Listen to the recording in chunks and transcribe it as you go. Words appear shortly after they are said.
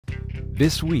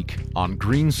This week on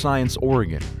Green Science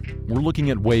Oregon, we're looking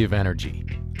at wave energy,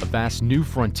 a vast new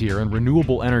frontier in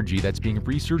renewable energy that's being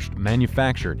researched,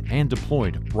 manufactured, and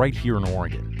deployed right here in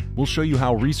Oregon. We'll show you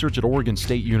how research at Oregon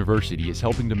State University is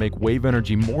helping to make wave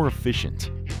energy more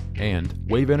efficient. And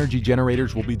wave energy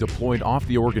generators will be deployed off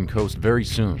the Oregon coast very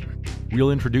soon.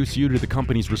 We'll introduce you to the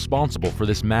companies responsible for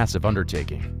this massive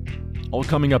undertaking. All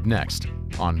coming up next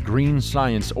on Green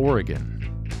Science Oregon.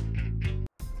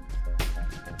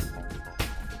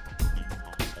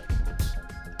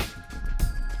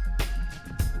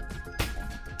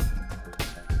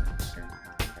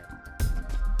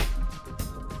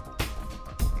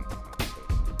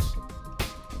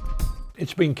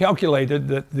 It's been calculated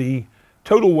that the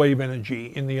total wave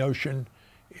energy in the oceans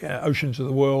of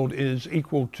the world is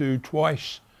equal to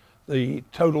twice the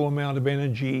total amount of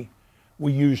energy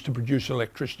we use to produce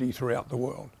electricity throughout the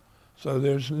world. So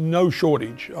there's no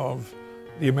shortage of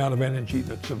the amount of energy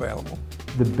that's available.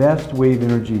 The best wave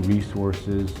energy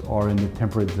resources are in the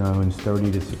temperate zones,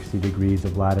 30 to 60 degrees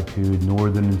of latitude,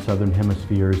 northern and southern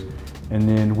hemispheres, and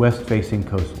then west-facing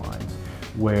coastlines,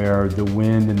 where the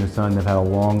wind and the sun have had a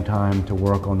long time to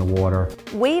work on the water.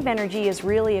 Wave energy is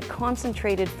really a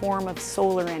concentrated form of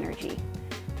solar energy,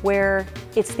 where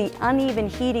it's the uneven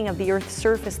heating of the Earth's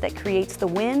surface that creates the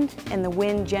wind, and the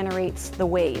wind generates the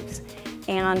waves.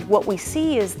 And what we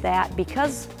see is that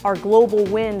because our global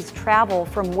winds travel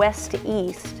from west to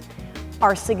east,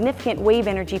 our significant wave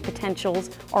energy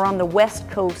potentials are on the west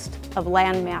coast of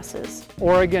land masses.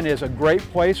 Oregon is a great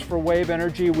place for wave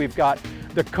energy. We've got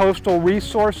the coastal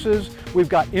resources, we've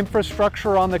got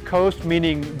infrastructure on the coast,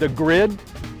 meaning the grid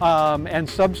and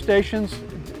substations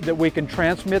that we can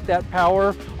transmit that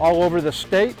power all over the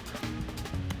state.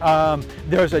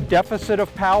 There's a deficit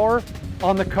of power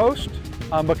on the coast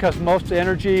because most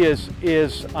energy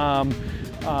is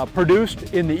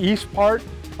produced in the east part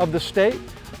of the state.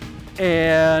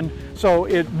 And so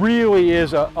it really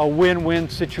is a win-win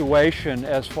situation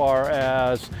as far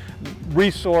as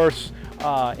resource,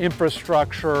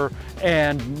 infrastructure,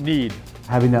 and need.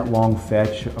 Having that long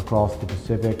fetch across the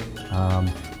Pacific,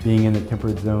 being in the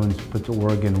temperate zones puts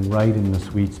Oregon right in the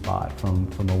sweet spot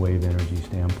from a wave energy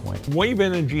standpoint. Wave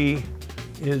energy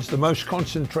is the most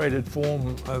concentrated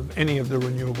form of any of the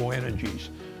renewable energies.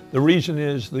 The reason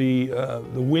is the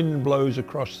wind blows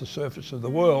across the surface of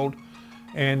the world,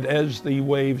 and as the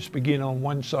waves begin on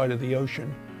one side of the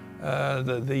ocean,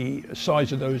 the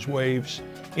size of those waves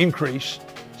increase,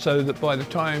 so that by the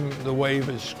time the wave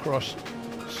has crossed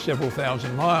several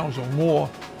thousand miles or more,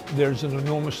 there's an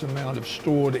enormous amount of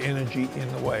stored energy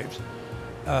in the waves.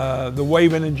 The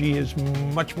wave energy is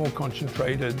much more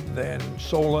concentrated than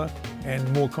solar and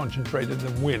more concentrated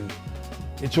than wind.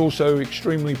 It's also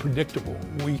extremely predictable.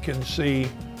 We can see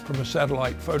from a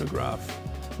satellite photograph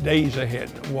days ahead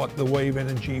what the wave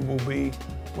energy will be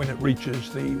when it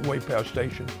reaches the wave power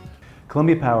station.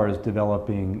 Columbia Power is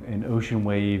developing an ocean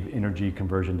wave energy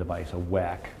conversion device, a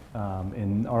WEC.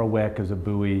 And our WEC is a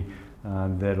buoy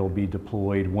that'll be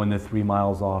deployed 1 to 3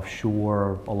 miles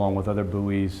offshore, along with other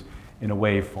buoys in a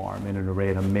wave farm, in an array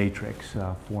in a matrix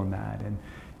format. And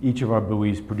each of our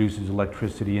buoys produces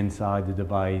electricity inside the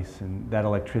device, and that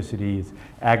electricity is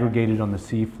aggregated on the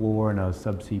seafloor in a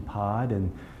subsea pod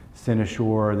and sent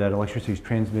ashore. That electricity is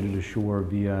transmitted ashore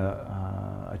via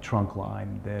a trunk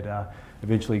line that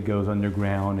eventually goes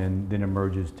underground and then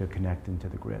emerges to connect into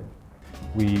the grid.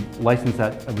 We licensed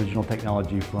that original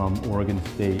technology from Oregon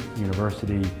State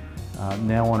University,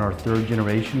 now on our 3rd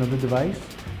generation of the device.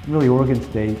 Really, Oregon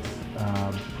State's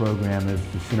program is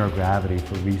the center of gravity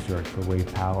for research for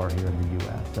wave power here in the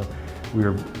U.S. So we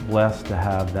are blessed to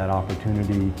have that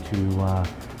opportunity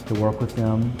to work with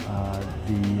them.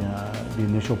 The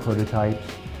initial prototypes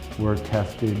were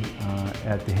tested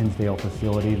at the Hinsdale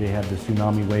facility. They have the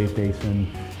tsunami wave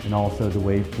basin and also the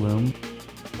wave flume.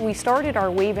 We started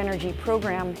our wave energy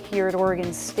program here at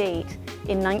Oregon State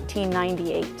in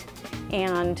 1998.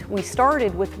 And we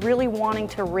started with really wanting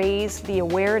to raise the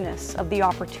awareness of the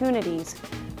opportunities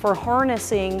for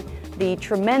harnessing the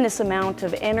tremendous amount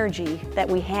of energy that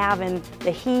we have in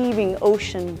the heaving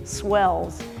ocean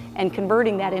swells and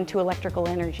converting that into electrical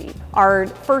energy. Our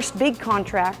first big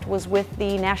contract was with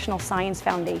the National Science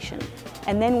Foundation.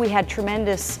 And then we had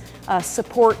tremendous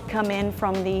support come in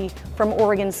from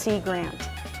Oregon Sea Grant.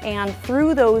 And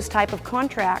through those type of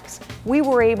contracts, we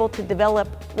were able to develop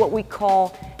what we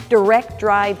call direct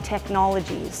drive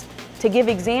technologies to give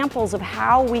examples of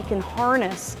how we can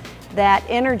harness that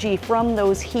energy from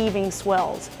those heaving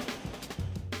swells.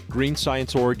 Green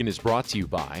Science Oregon is brought to you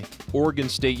by Oregon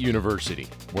State University,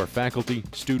 where faculty,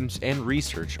 students, and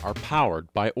research are powered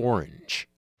by Orange.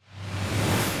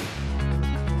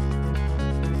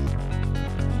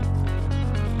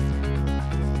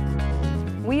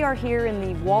 are here in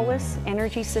the Wallace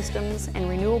Energy Systems and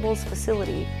Renewables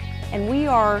facility, and we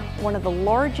are one of the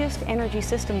largest energy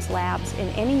systems labs in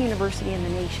any university in the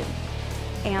nation.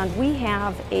 And we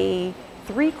have a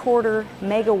 3/4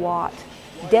 megawatt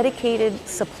dedicated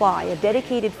supply, a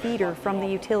dedicated feeder from the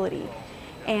utility.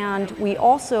 And we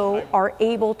also are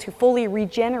able to fully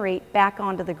regenerate back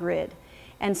onto the grid.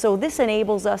 And so this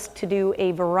enables us to do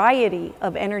a variety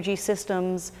of energy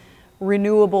systems,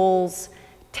 renewables,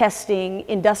 testing,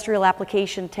 industrial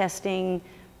application testing,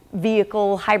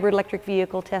 hybrid electric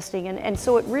vehicle testing. And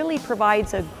so it really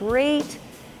provides a great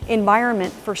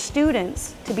environment for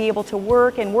students to be able to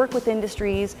work with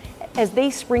industries as they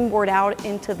springboard out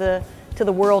into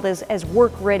the world as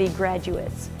work-ready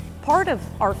graduates. Part of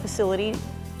our facility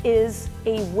is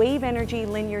a wave energy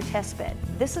linear test bed.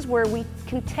 This is where we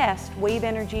can test wave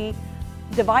energy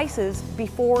devices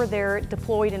before they're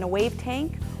deployed in a wave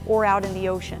tank or out in the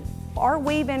ocean. Our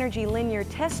wave energy linear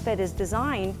test bed is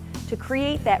designed to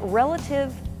create that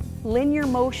relative linear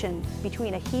motion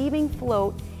between a heaving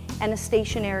float and a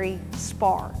stationary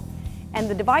spar. And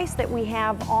the device that we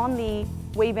have on the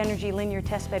wave energy linear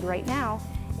test bed right now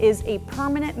is a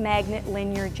permanent magnet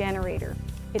linear generator.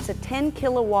 It's a 10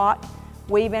 kilowatt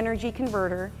wave energy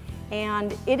converter,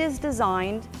 and it is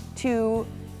designed to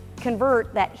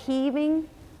convert that heaving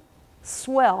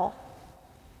swell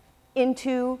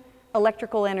into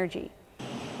electrical energy.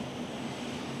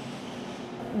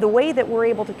 The way that we're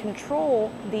able to control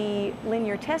the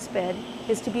linear test bed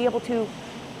is to be able to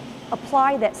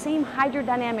apply that same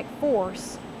hydrodynamic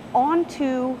force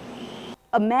onto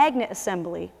a magnet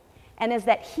assembly. And as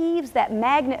that heaves that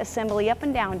magnet assembly up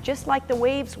and down, just like the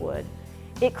waves would,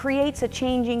 it creates a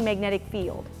changing magnetic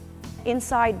field.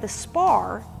 Inside the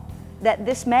spar that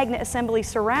this magnet assembly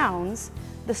surrounds,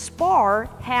 the spar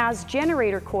has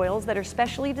generator coils that are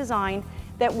specially designed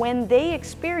that when they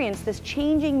experience this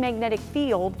changing magnetic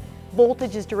field,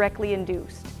 voltage is directly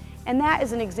induced. And that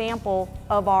is an example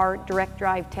of our direct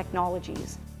drive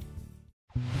technologies.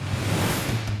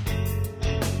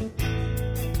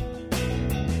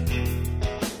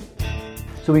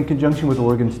 So in conjunction with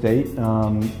Oregon State,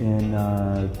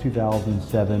 in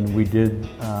 2007, we did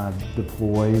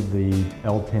deploy the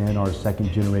L10, our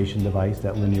second generation device,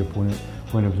 that linear point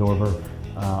absorber,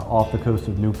 off the coast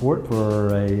of Newport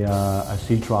for a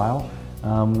sea trial,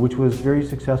 which was very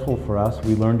successful for us.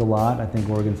 We learned a lot. I think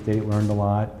Oregon State learned a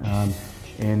lot.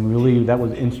 And really that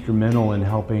was instrumental in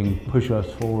helping push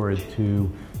us forward to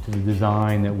the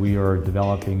design that we are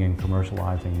developing and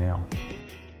commercializing now.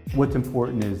 What's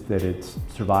important is that it's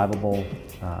survivable,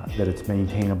 that it's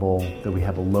maintainable, that we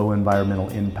have a low environmental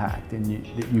impact, and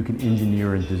that you can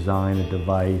engineer and design a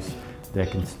device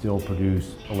that can still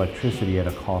produce electricity at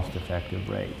a cost-effective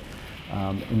rate.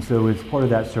 And so it's part of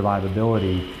that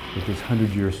survivability with this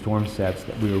 100-year storm sets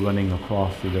that we were running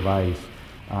across the device.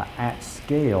 At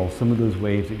scale, some of those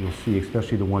waves that you'll see,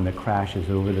 especially the one that crashes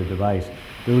over the device,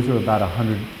 those are about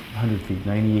 100 feet,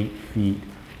 98 feet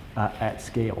at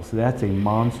scale. So that's a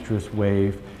monstrous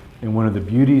wave. And one of the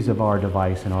beauties of our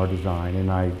device and our design,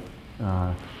 and I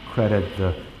credit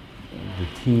the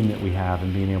team that we have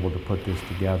in being able to put this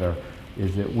together,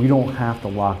 is that we don't have to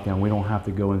lock down, we don't have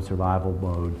to go in survival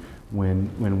mode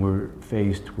when we're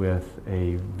faced with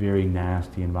a very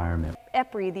nasty environment.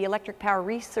 EPRI, the Electric Power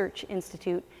Research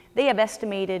Institute, they have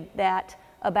estimated that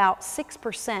about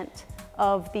 6%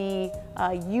 of the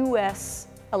U.S.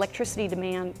 electricity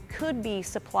demand could be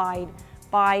supplied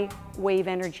by wave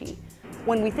energy.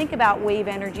 When we think about wave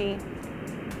energy,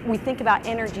 we think about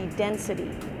energy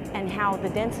density and how the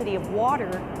density of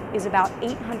water is about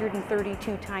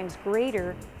 832 times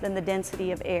greater than the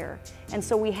density of air. And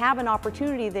so we have an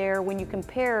opportunity there when you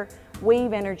compare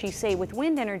wave energy, say, with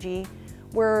wind energy,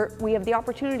 where we have the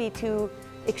opportunity to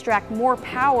extract more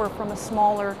power from a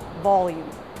smaller volume,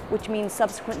 which means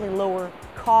subsequently lower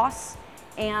costs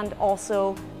and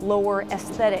also lower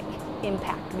aesthetic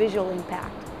impact, visual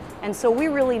impact. And so we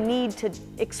really need to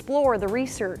explore the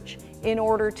research in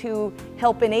order to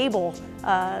help enable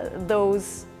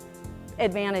those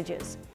advantages.